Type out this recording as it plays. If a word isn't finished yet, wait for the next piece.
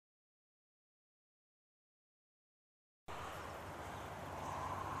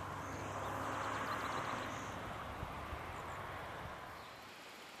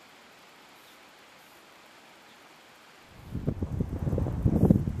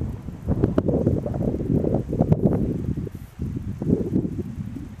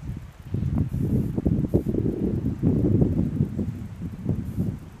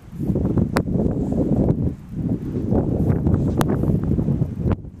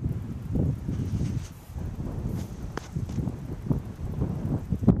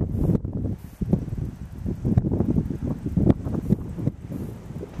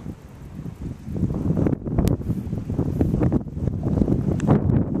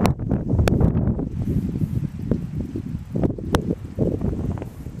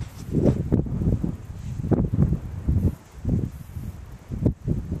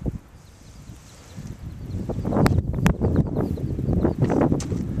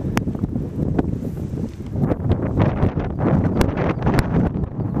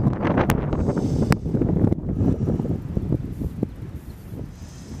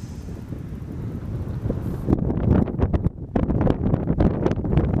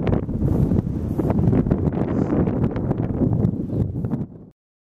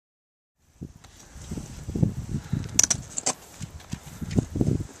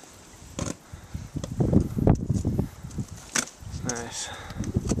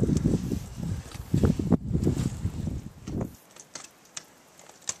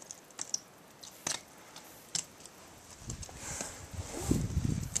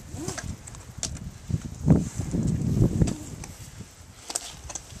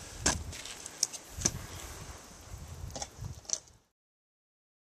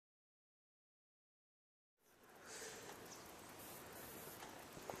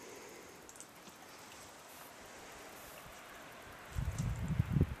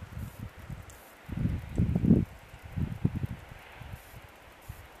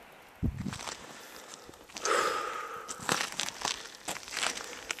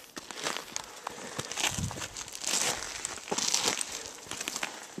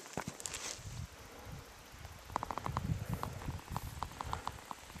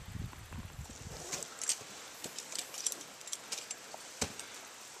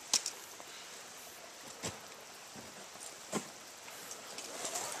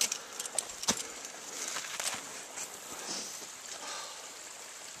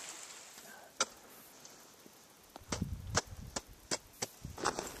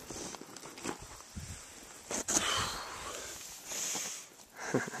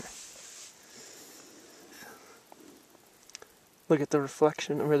Look at the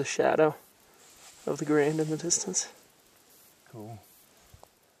reflection or the shadow of the Grand in the distance. Cool.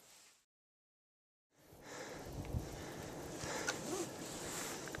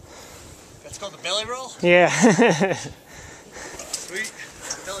 That's called the belly roll? Yeah. Sweet.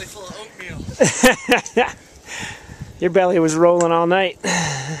 Belly full of oatmeal. Your belly was rolling all night.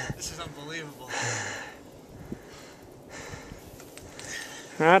 This is unbelievable.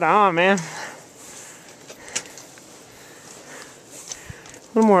 Right on, man.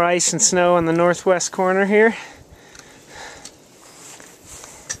 A little more ice and snow in the northwest corner here.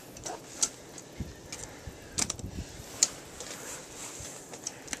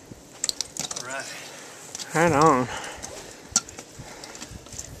 All right. Right on.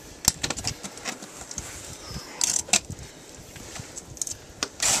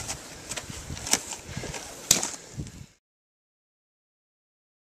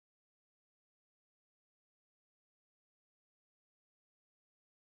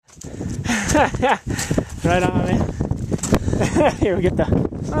 Right on, man. Here we get the.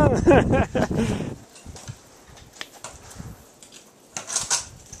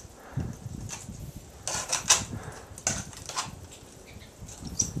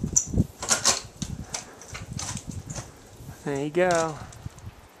 There you go.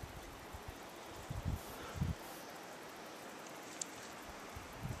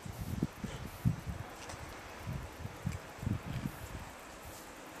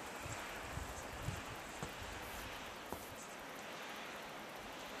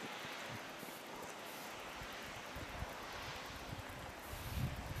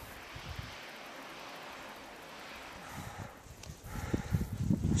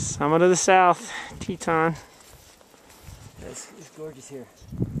 Summit of the South Teton. It's gorgeous here.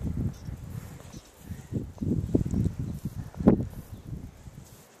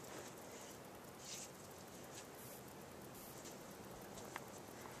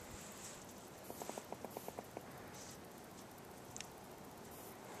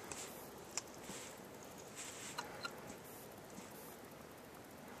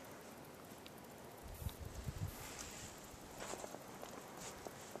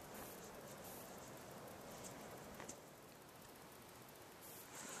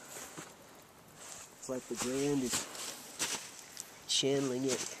 It's like the Grand is channeling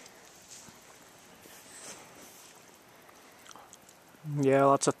it. Yeah,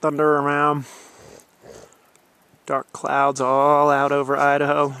 lots of thunder around. Dark clouds all out over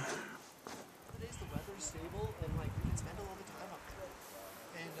Idaho. Nowadays the weather is stable and like we can spend a lot of time up there.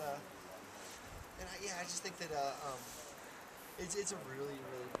 And I just think that it's a really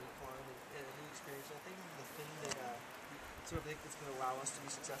neat climb and a neat experience. I think the thing that sort of think that's going to allow us to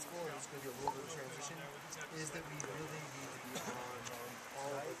be successful, and it's going to be a little bit of transition, is that we really need to be on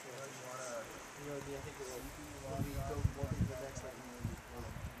all of the transitions. You know what I mean? I think that like, when we go from one thing to the next, like,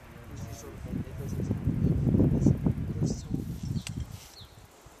 we should sort of like make those things happen. There's so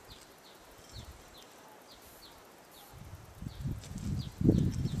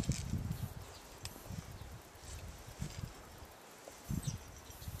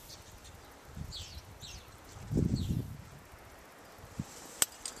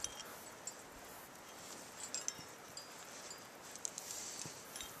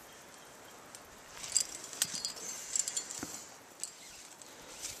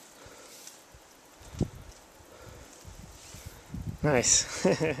Nice.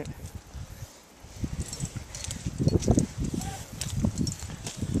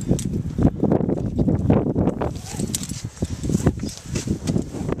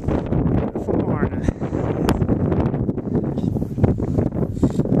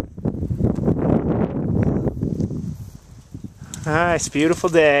 Nice, beautiful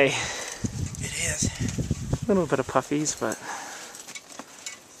day. It is. A little bit of puffies, but...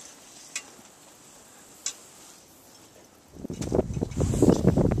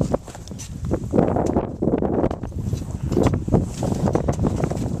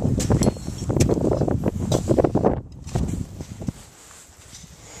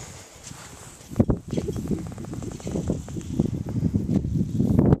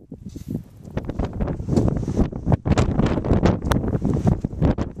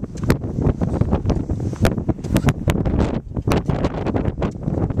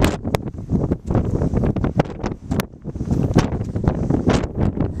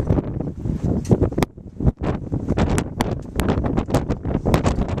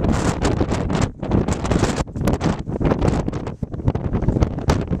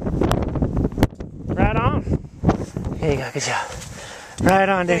 There you go, good job. Right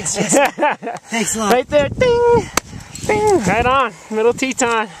on, dude. Thanks a lot. Right there, ding, ding, right on, Middle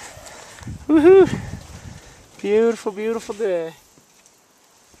Teton. Woohoo! Beautiful, beautiful day.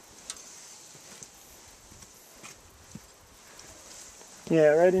 Yeah,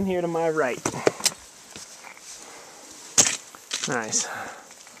 right in here to my right. Nice.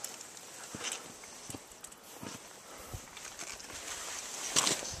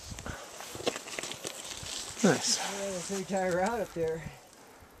 Nice. Yeah, that's an entire route up there.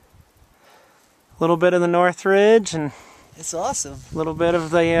 A little bit of the North Ridge and It's awesome. a little bit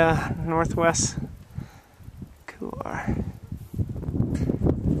of the Northwest Couloir.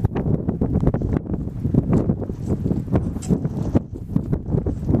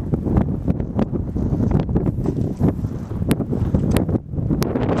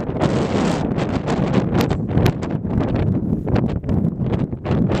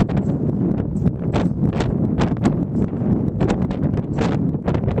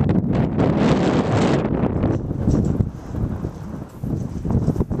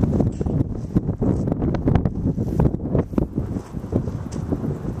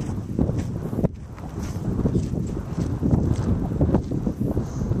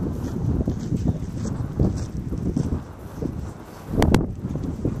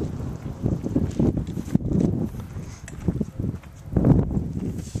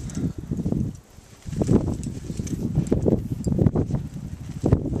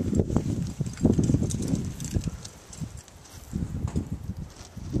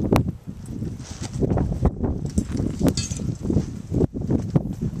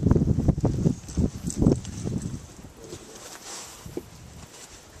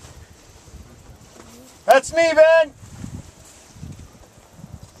 That's me, Ben!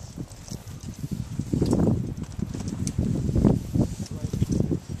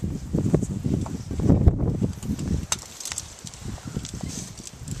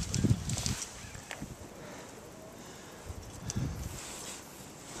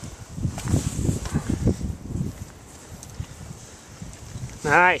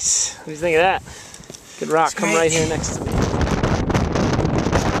 Nice. What do you think of that? Good rock. Come right here next to me.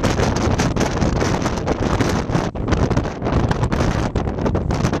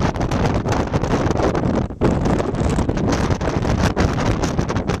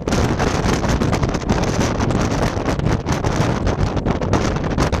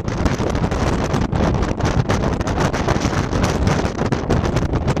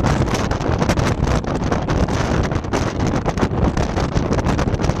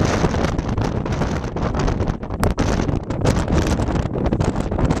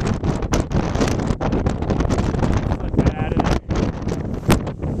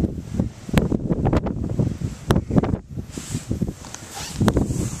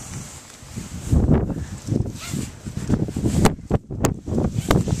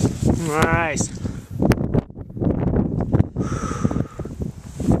 Nice.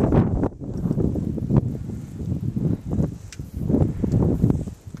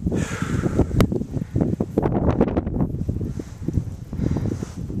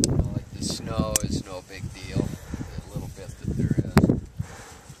 Like the snow is no big deal. The little bit that there is.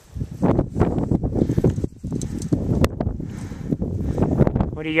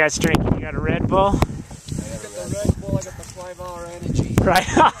 What are you guys drinking? You got a Red Bull? I got the Red Bull. I got the 5 Hour Energy. Right.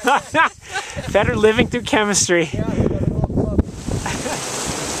 Better living through chemistry. Yeah,